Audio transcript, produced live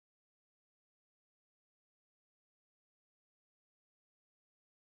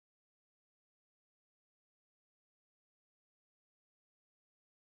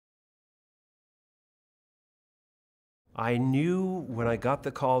I knew when I got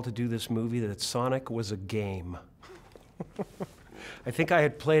the call to do this movie that Sonic was a game. I think I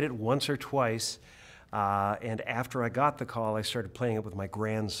had played it once or twice, and after I got the call, I started playing it with my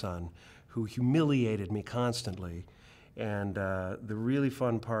grandson, who humiliated me constantly. And the really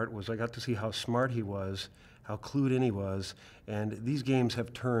fun part was I got to see how smart he was, how clued in he was, and these games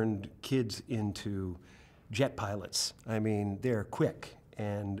have turned kids into jet pilots. I mean, they're quick,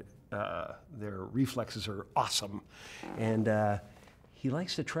 and their reflexes are awesome. And he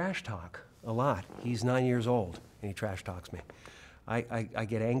likes to trash talk a lot. He's 9 years old, and he trash talks me. I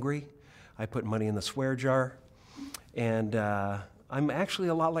get angry, I put money in the swear jar, and I'm actually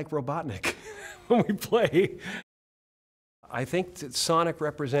a lot like Robotnik when we play. I think that Sonic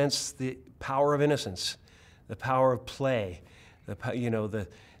represents the power of innocence, the power of play,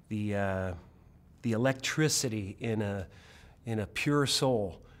 the electricity in a pure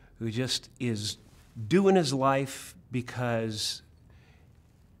soul who just is doing his life because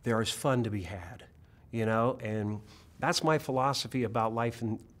there is fun to be had, and that's my philosophy about life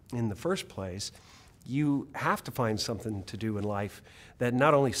in the first place. You have to find something to do in life that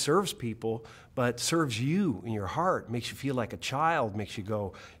not only serves people, but serves you in your heart, makes you feel like a child, makes you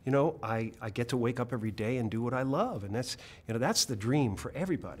go, I get to wake up every day and do what I love. And that's the dream for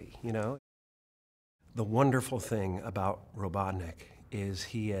everybody, The wonderful thing about Robotnik is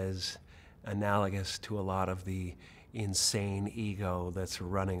he is analogous to a lot of the insane ego that's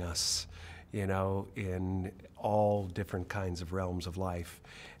running us, in all different kinds of realms of life.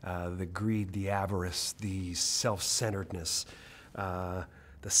 The greed, the avarice, the self-centeredness, the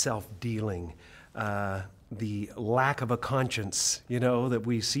self-dealing, the lack of a conscience, that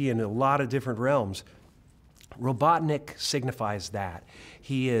we see in a lot of different realms. Robotnik signifies that.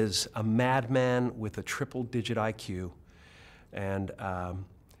 He is a madman with a triple-digit IQ, and,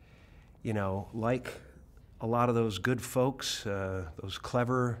 like a lot of those good folks, those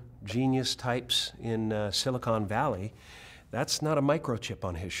clever genius types in Silicon Valley, that's not a microchip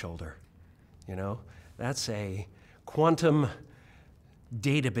on his shoulder, That's a quantum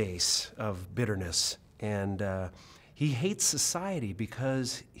database of bitterness. And he hates society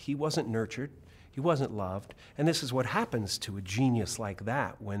because he wasn't nurtured, he wasn't loved. And this is what happens to a genius like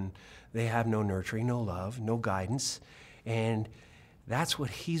that when they have no nurturing, no love, no guidance. And that's what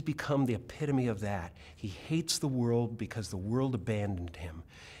he's become, the epitome of that. He hates the world because the world abandoned him.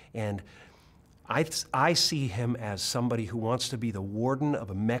 And I see him as somebody who wants to be the warden of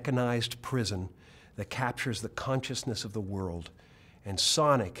a mechanized prison that captures the consciousness of the world. And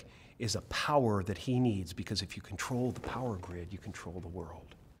Sonic is a power that he needs, because if you control the power grid, you control the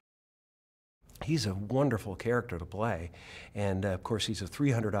world. He's a wonderful character to play. And of course, he's a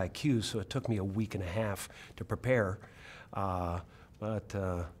 300 IQ, so it took me a week and a half to prepare.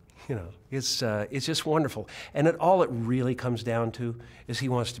 It's just wonderful. And all it really comes down to is he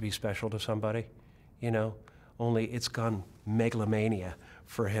wants to be special to somebody, only it's gone megalomania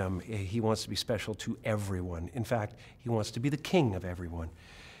for him. He wants to be special to everyone. In fact, he wants to be the king of everyone.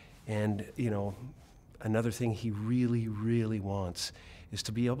 And, another thing he really, really wants is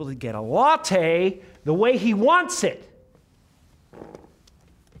to be able to get a latte the way he wants it,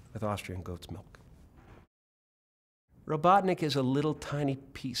 with Austrian goat's milk. Robotnik is a little tiny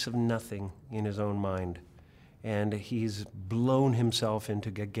piece of nothing in his own mind, and he's blown himself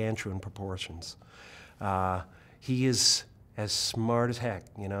into gargantuan proportions. He is as smart as heck,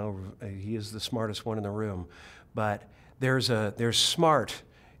 he is the smartest one in the room, but there's smart,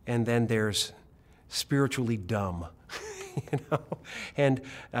 and then there's spiritually dumb, And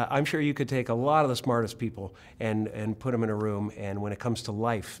I'm sure you could take a lot of the smartest people and put them in a room, and when it comes to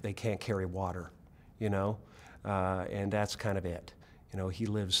life, they can't carry water, and that's kind of it. He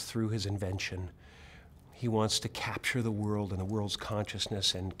lives through his invention. He wants to capture the world and the world's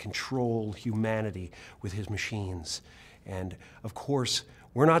consciousness and control humanity with his machines. And of course,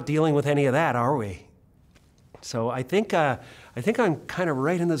 we're not dealing with any of that, are we? So I think I'm kind of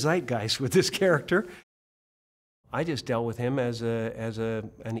right in the zeitgeist with this character. I just dealt with him as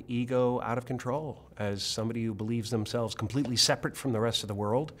an ego out of control, as somebody who believes themselves completely separate from the rest of the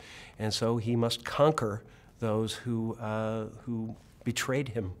world, and so he must conquer those who betrayed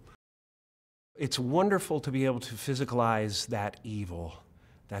him. It's wonderful to be able to physicalize that evil,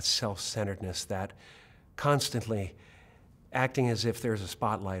 that self-centeredness, that constantly acting as if there's a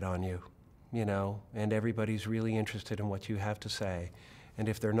spotlight on you, and everybody's really interested in what you have to say. And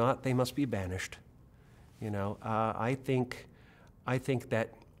if they're not, they must be banished. I think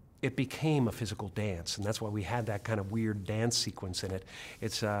that it became a physical dance, and that's why we had that kind of weird dance sequence in it.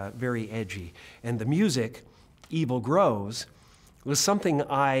 It's very edgy. And the music, Evil Grows, was something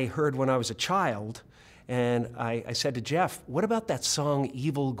I heard when I was a child, And I said to Jeff, what about that song,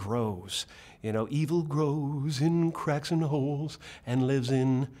 Evil Grows? You know, evil grows in cracks and holes and lives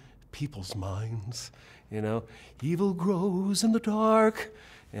in people's minds. You know, evil grows in the dark.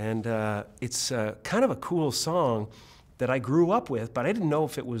 And it's kind of a cool song that I grew up with, but I didn't know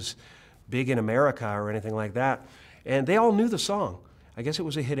if it was big in America or anything like that. And they all knew the song. I guess it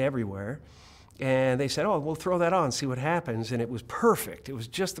was a hit everywhere. And they said, oh, we'll throw that on, see what happens. And it was perfect. It was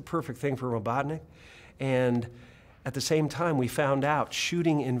just the perfect thing for Robotnik. And at the same time, we found out,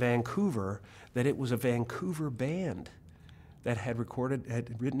 shooting in Vancouver, that it was a Vancouver band that had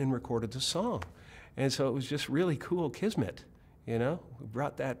written and recorded the song. And so it was just really cool kismet, you know? We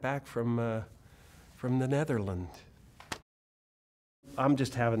brought that back from the Netherlands. I'm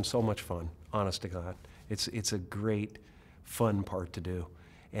just having so much fun, honest to God. It's a great, fun part to do.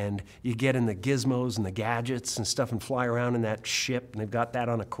 And you get in the gizmos and the gadgets and stuff and fly around in that ship, and they've got that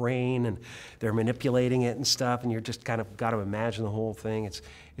on a crane, and they're manipulating it and stuff, and you're just kind of got to imagine the whole thing. It's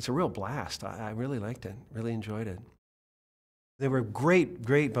a real blast. I really liked it, really enjoyed it. They were a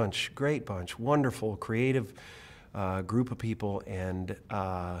great bunch, wonderful, creative group of people, and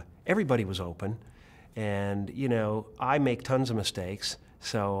everybody was open. And, you know, I make tons of mistakes,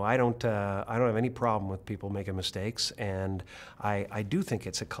 so I don't have any problem with people making mistakes, and I do think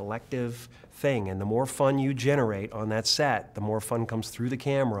it's a collective thing, and the more fun you generate on that set, the more fun comes through the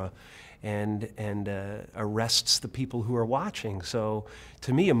camera and arrests the people who are watching. So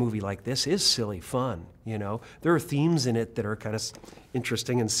to me, a movie like this is silly fun, you know. There are themes in it that are kind of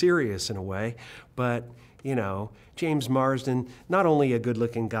interesting and serious in a way, but, you know, James Marsden, not only a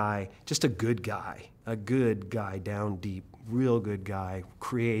good-looking guy, just a good guy down deep, real good guy,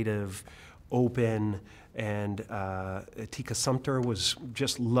 creative, open, and Tika Sumpter was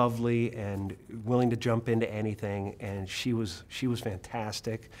just lovely and willing to jump into anything, and she was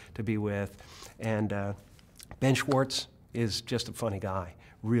fantastic to be with. And Ben Schwartz is just a funny guy,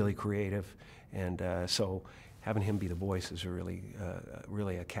 really creative, and so having him be the voice is really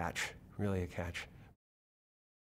a catch, really a catch.